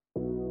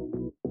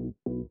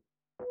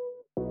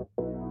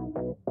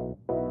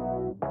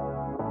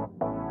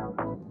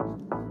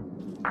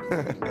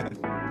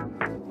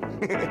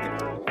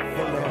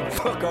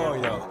Fuck all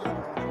y'all.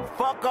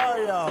 Fuck all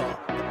y'all.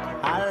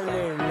 I don't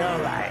even know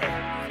like.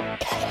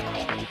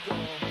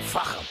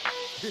 Fuck 'em.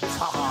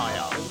 Fuck all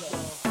y'all.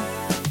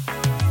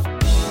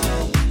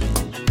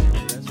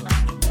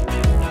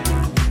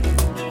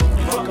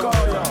 Fuck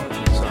all y'all.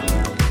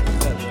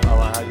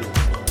 Alright, how you?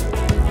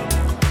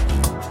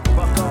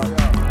 Fuck all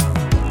y'all.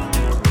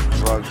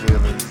 Drug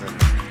dealers and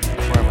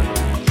criminals.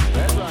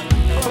 That's right.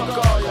 Fuck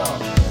all y'all.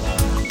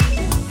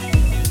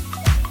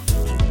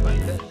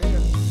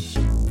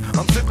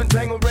 I'm sipping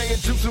Tangeray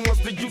and juicing what's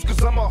the use,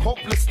 cause I'm a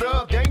hopeless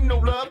thug. Ain't no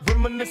love,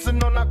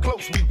 reminiscing on how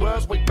close we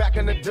was way back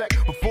in the deck,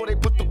 before they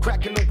put the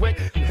crack in the way.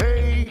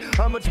 Hey,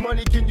 how much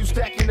money can you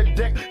stack in the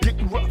deck?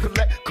 Getting rough,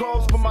 collect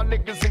calls for my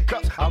niggas in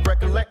cups. I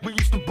recollect we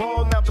used to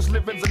ball, now just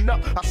living's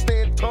enough. I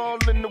stand tall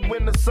in the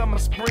winter, summer,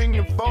 spring,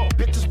 and fall.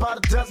 Bitches by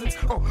the dozens,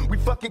 we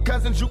fucking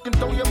cousins. You can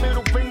throw your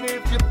middle finger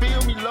if you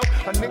feel me low.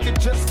 A nigga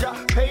just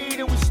got paid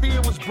and we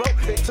still was broke.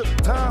 It took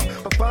time,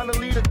 but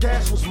finally the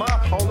cash was mine.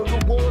 All the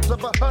rewards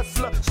of a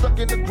hustler, stuck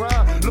in the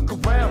grind. Look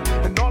around,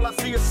 and all I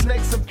see is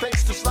snakes and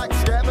fakes, just like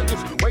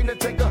scavengers, waiting to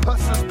take a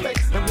hustler's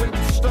pace. And when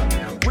you stuck,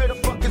 where the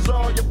fuck is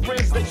all your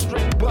friends? They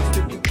straight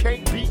busted, you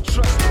can't be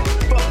trusted.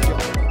 Fuck y'all.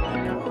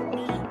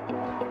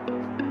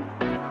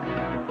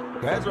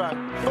 That's right.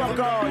 Fuck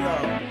all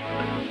y'all.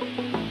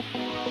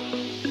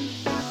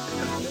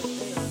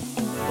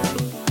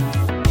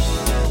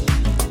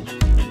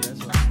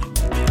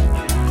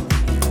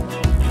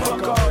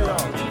 Fuck all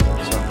y'all.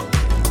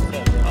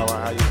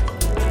 Alright, how you?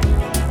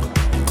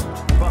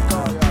 Fuck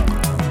all y'all.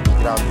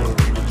 Get out there and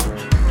do the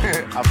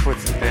dream. I put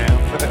it down.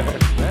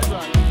 That's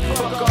right.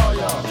 Fuck all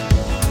y'all.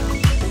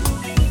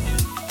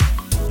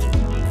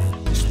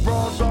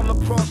 Sprawls all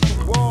across the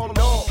wall and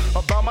all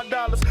about my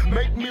dollars.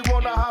 Make me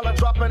wanna holler,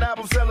 drop an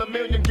album, sell a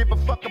million, give a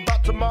fuck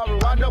about tomorrow.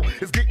 I know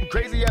it's getting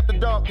crazy after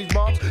dark, these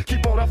moms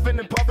keep on huffing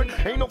and puffing.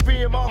 Ain't no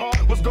fear in my heart.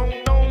 What's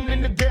going on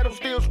in the ghetto?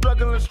 Still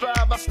struggling,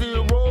 strive. I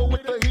still roll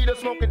with the heater,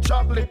 smoking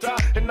chocolate tie.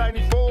 In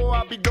 94,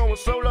 I'll be going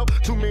solo.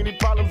 Too many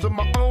problems of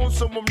my own,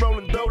 so I'm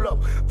rolling dolo.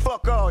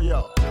 Fuck all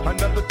y'all.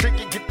 Another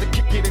ticket, get the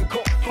kick it in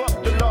court.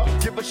 Fuck the law,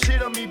 give a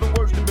shit, I'm even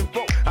worse than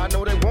before. I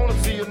know they wanna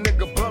see a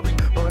nigga buried,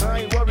 but I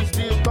ain't worried,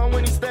 still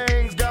throwing these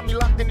things. Got me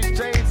locked in these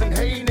chains, and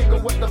hey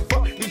nigga, what the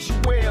fuck is you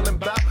wailing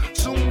about?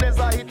 Soon as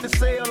I hit the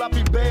sale, I'll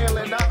be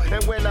bailing out.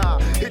 And when I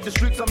hit the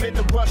streets, I'm in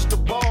to rush the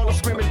ball. I'm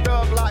screaming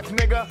thug life,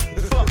 nigga.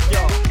 Fuck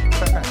y'all.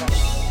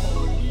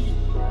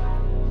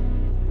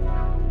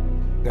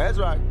 That's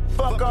right.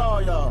 Fuck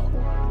all y'all.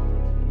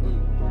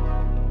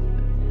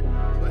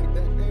 Like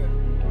that there.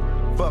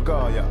 Fuck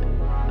all y'all.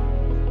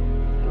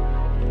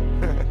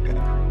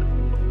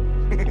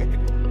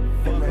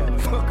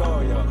 Fuck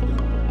all y'all.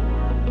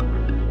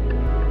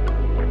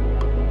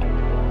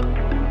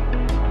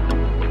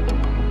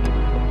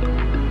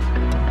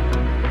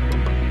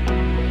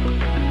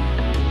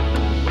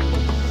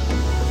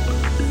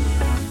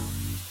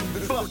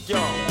 Fuck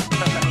y'all.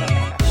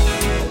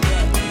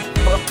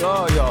 Fuck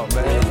all y'all,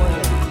 man.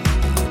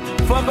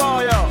 Fuck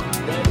all y'all.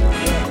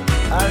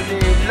 I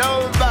need no